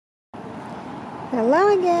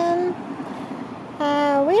Hello again.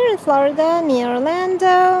 We're in Florida, near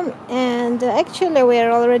Orlando, and actually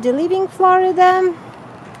we're already leaving Florida.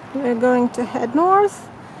 We're going to head north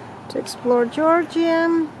to explore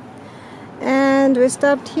Georgia, and we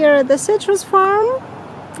stopped here at the citrus farm,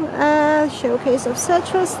 showcase of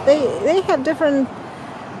citrus. They have different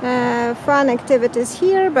fun activities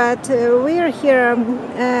here, but we're here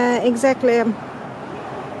exactly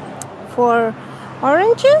for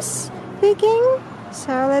oranges picking.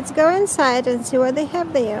 So let's go inside and see what they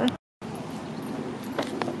have there.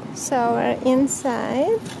 So we're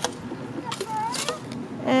inside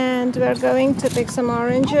and we're going to pick some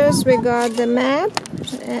oranges. We got the map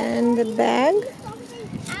and the bag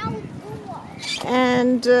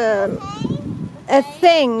and a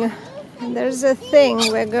thing. There's a thing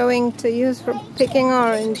we're going to use for picking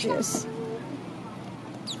oranges.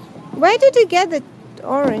 Where did you get the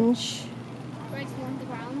orange? Right on the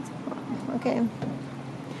ground. Okay.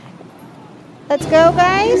 Let's go,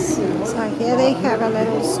 guys. So here they have a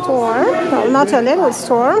little store. Well, not a little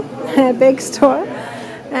store, a big store.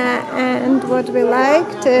 And what we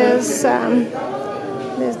liked is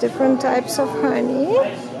there's different types of honey.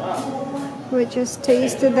 We just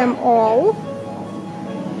tasted them all.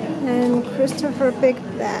 And Christopher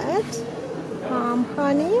picked that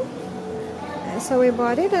honey. So we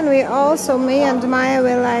bought it, and we also, me and Maya,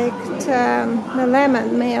 we liked the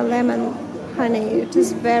lemon, Maya lemon honey. It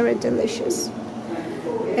is very delicious.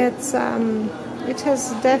 It's it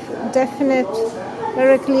has definite,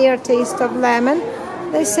 very clear taste of lemon.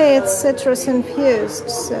 They say it's citrus infused,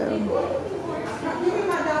 so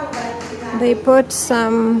they put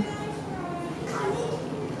some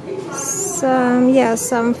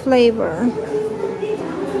flavor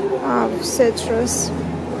of citrus.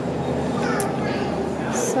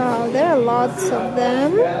 So there are lots of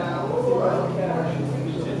them.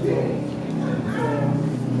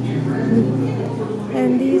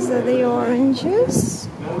 And these are the oranges.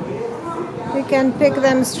 You can pick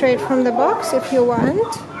them straight from the box if you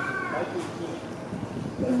want.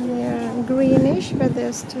 They're greenish, but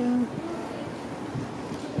they're still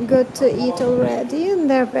good to eat already, and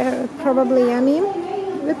they're probably yummy.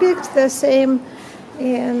 We picked the same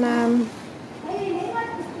in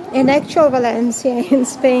actual Valencia in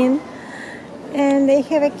Spain. And they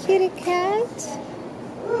have a kitty cat.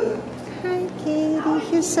 Hi kitty,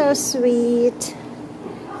 he's so sweet.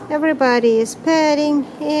 Everybody is petting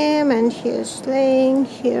him and he's laying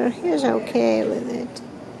here. He's okay with it.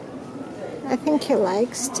 I think he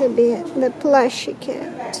likes to be the plushy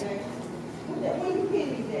cat.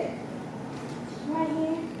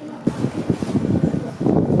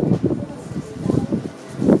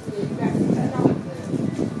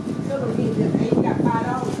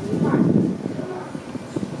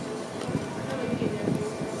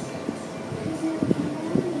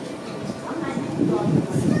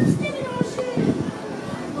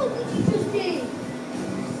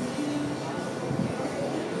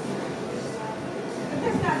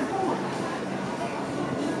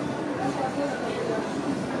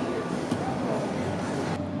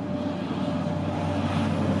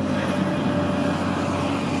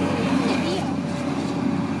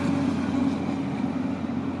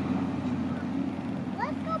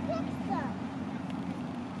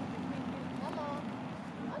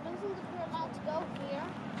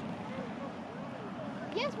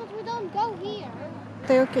 Yes, but we don't go here.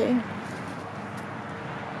 Okay.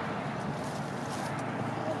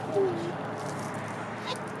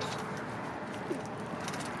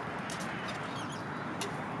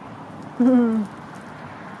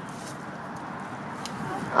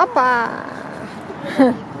 Opa!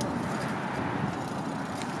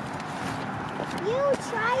 You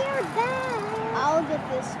try your best. I'll get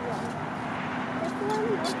this one. This one,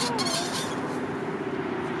 okay.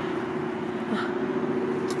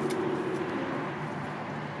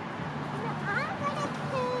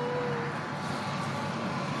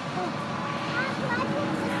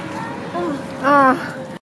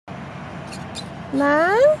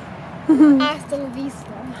 Na? Hasta la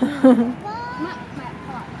vista.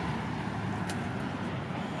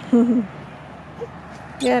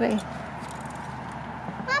 Get it.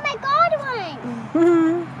 Mom, I got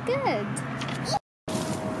one. Good.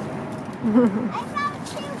 I found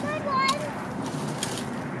two good ones.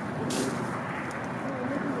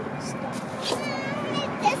 Is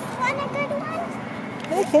this one a good one?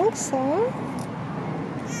 I think so.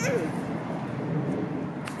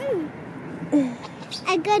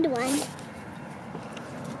 A good one.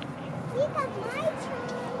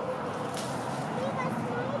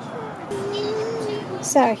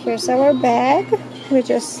 So here's our bag. We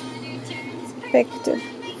just picked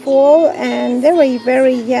full, and they were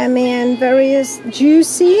very yummy and very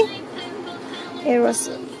juicy. It was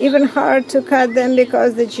even hard to cut them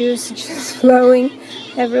because the juice is just flowing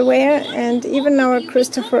everywhere. And even our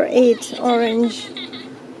Christopher ate orange,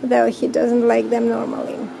 though he doesn't like them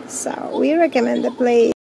normally. So we recommend the place.